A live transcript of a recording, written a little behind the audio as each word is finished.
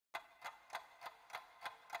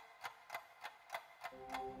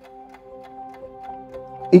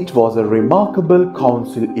It was a remarkable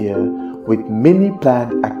council year with many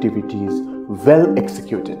planned activities well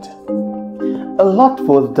executed. A lot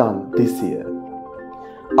was done this year.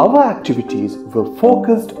 Our activities were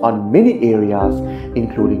focused on many areas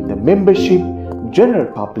including the membership, general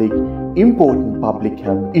public, important public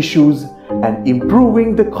health issues and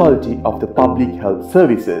improving the quality of the public health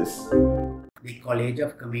services. The College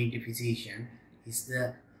of Community Physicians is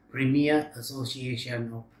the premier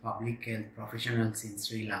association of public health professionals in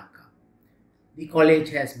Sri Lanka. The college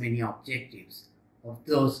has many objectives. Of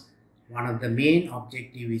those, one of the main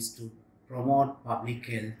objectives is to promote public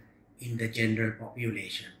health in the general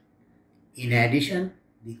population. In addition,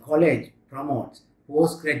 the college promotes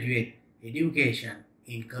postgraduate education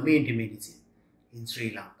in community medicine in Sri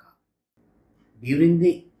Lanka. During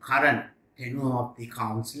the current tenure of the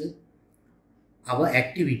council, our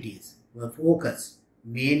activities were focused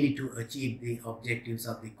mainly to achieve the objectives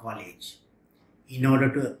of the college. In order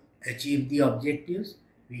to achieve the objectives,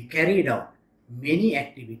 we carried out many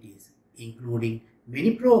activities, including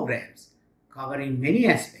many programs covering many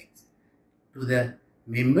aspects to the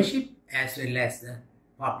membership as well as the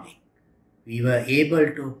public. We were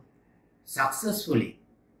able to successfully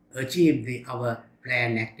achieve our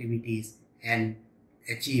planned activities and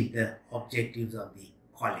achieve the objectives of the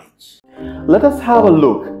college. Let us have a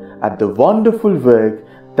look at the wonderful work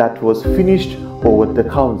that was finished over the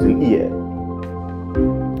council year.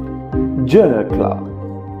 Journal Club.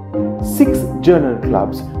 6 journal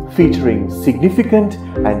clubs featuring significant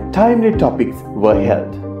and timely topics were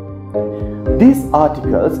held. These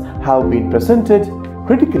articles have been presented,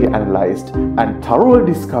 critically analyzed and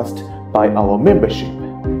thoroughly discussed by our membership.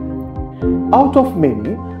 Out of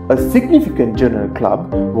many, a significant journal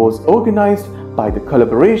club was organized by the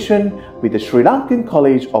collaboration with the Sri Lankan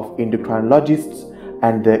College of Endocrinologists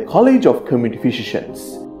and the College of Community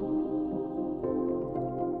Physicians.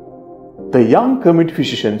 The Young Community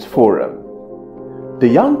Physicians Forum. The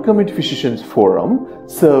Young Community Physicians Forum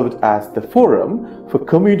served as the forum for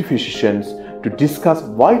community physicians to discuss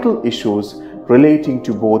vital issues relating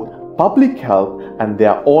to both public health and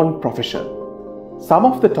their own profession. Some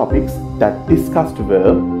of the topics that discussed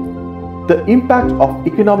were the impact of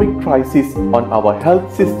economic crisis on our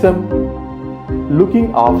health system,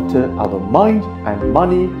 looking after our mind and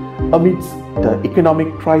money amidst the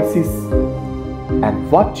economic crisis,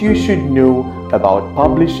 and what you should know about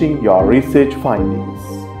publishing your research findings.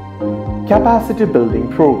 Capacity building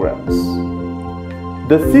programs.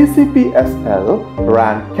 The CCPSL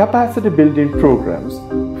ran capacity building programs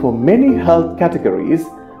for many health categories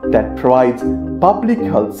that provides public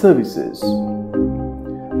health services.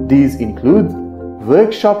 These include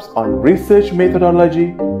workshops on research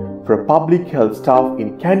methodology for public health staff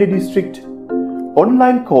in Kandy district,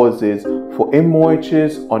 online courses for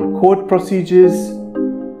MOHs on court procedures,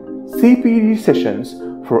 CPD sessions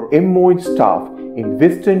for MOH staff in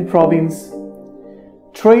Western Province,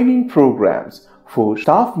 training programs for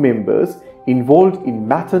staff members involved in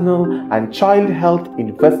maternal and child health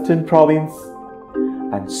in Western Province,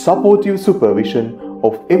 and supportive supervision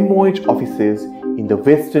of MOH officers in the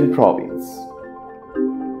Western Province.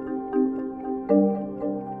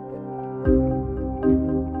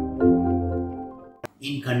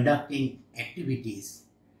 In conducting activities,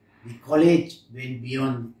 the college went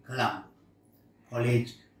beyond Colombo.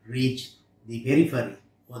 College reached the periphery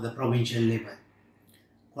or the provincial level.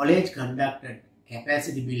 College conducted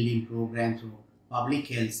capacity building programs for public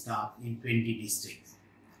health staff in 20 districts.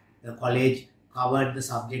 The college covered the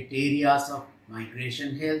subject areas of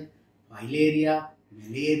migration health, filaria,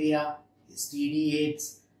 malaria,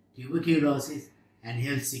 STD/AIDS, tuberculosis and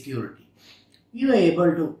health security. We were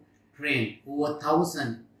able to train over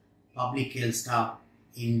 1,000 public health staff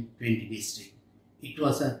in 20 districts. It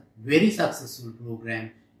was a very successful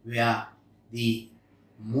program where the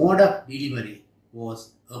mode of delivery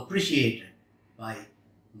was appreciated by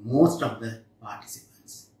most of the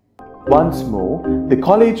participants. Once more, the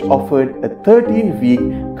college offered a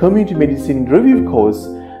 13-week community medicine review course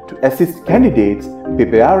to assist candidates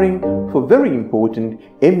preparing for very important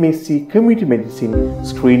MSc Community Medicine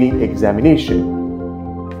screening examination.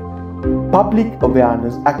 Public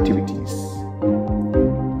awareness activities.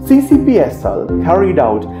 CCPSL carried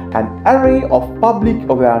out an array of public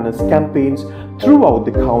awareness campaigns throughout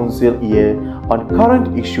the council year on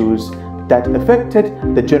current issues that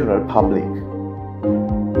affected the general public.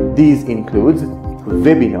 These include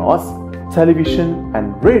webinars, television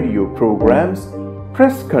and radio programs,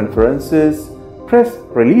 press conferences, press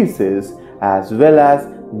releases, as well as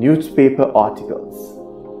newspaper articles.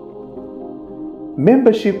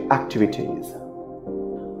 Membership activities.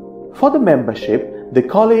 For the membership, the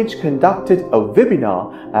college conducted a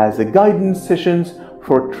webinar as a guidance sessions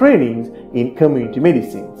for trainings in community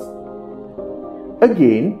medicines.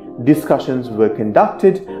 Again, discussions were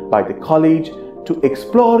conducted by the college to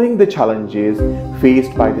exploring the challenges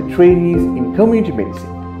faced by the trainees in community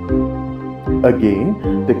medicine.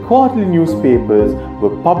 Again, the quarterly newspapers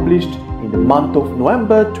were published in the month of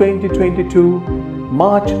November 2022,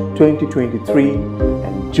 March 2023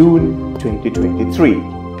 and June 2023.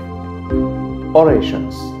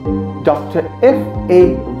 Orations: Dr.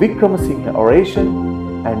 F.A. Wickramasinghe oration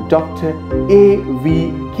and Dr.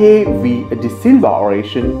 A.V.K.V. De Silva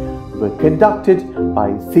oration were conducted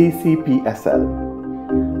by CCPSL.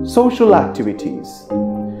 Social activities.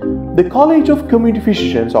 The College of Community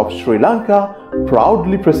Physicians of Sri Lanka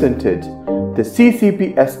proudly presented the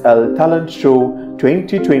CCPSL Talent Show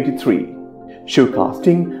 2023,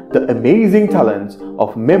 showcasing the amazing talents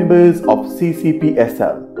of members of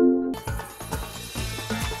CCPSL.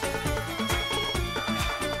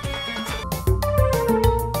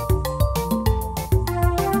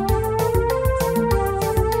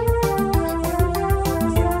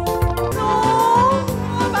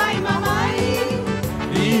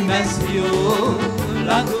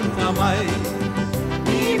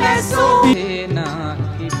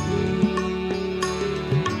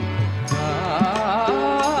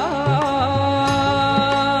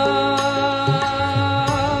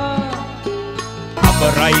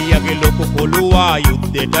 අපරයියගේ ලොකු කොළුවා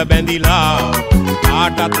යුද්ධෙට බැඳිලා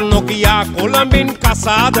කාටත් නොකියා කොළඹින්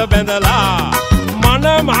කසාද බැඳලා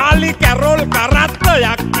මනමාලි Carol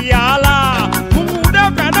කරත්තයක් කියලා මුඩ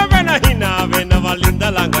පැන පැන hina වෙනවා ලිඳ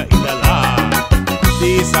ළඟ ඉඳලා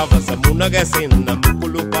දීසවස මුණ ගැසෙන්න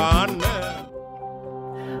මුකුළු පාන්න.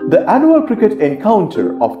 The annual cricket encounter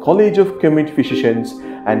of College of Community Physicians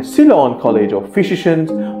and Ceylon College of Physicians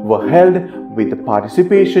were held with the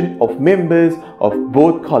participation of members of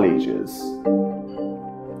both colleges.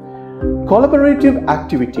 Collaborative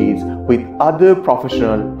activities with other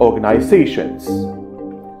professional organizations.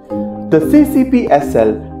 The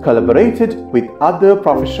CCPSL collaborated with other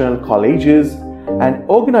professional colleges and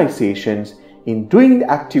organizations in doing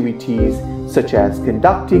activities such as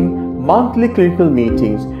conducting monthly clinical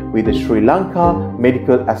meetings with the Sri Lanka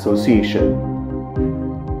Medical Association.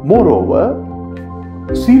 Moreover,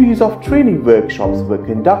 a series of training workshops were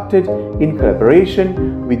conducted in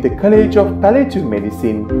collaboration with the College of Palliative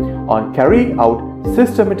Medicine on carrying out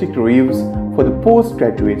systematic reviews for the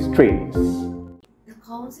postgraduate trainees. The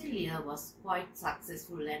council year was quite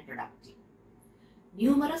successful and productive.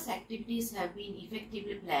 Numerous activities have been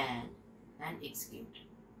effectively planned and executed.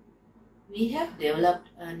 We have developed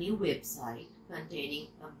a new website containing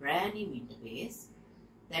a brand new interface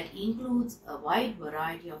that includes a wide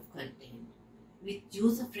variety of content with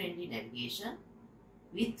user-friendly navigation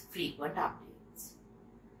with frequent updates.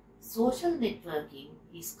 Social networking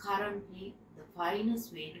is currently the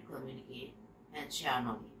finest way to communicate and share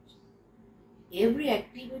knowledge. Every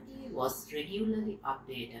activity was regularly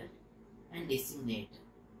updated and disseminated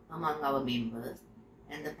among our members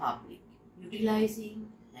and the public, utilizing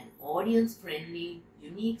an audience-friendly,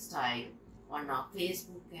 unique style on our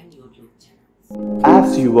Facebook and YouTube channels.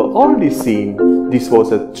 As you were already seeing, this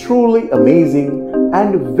was a truly amazing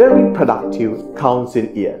and very productive council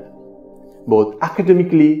year, both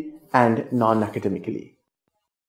academically and non-academically.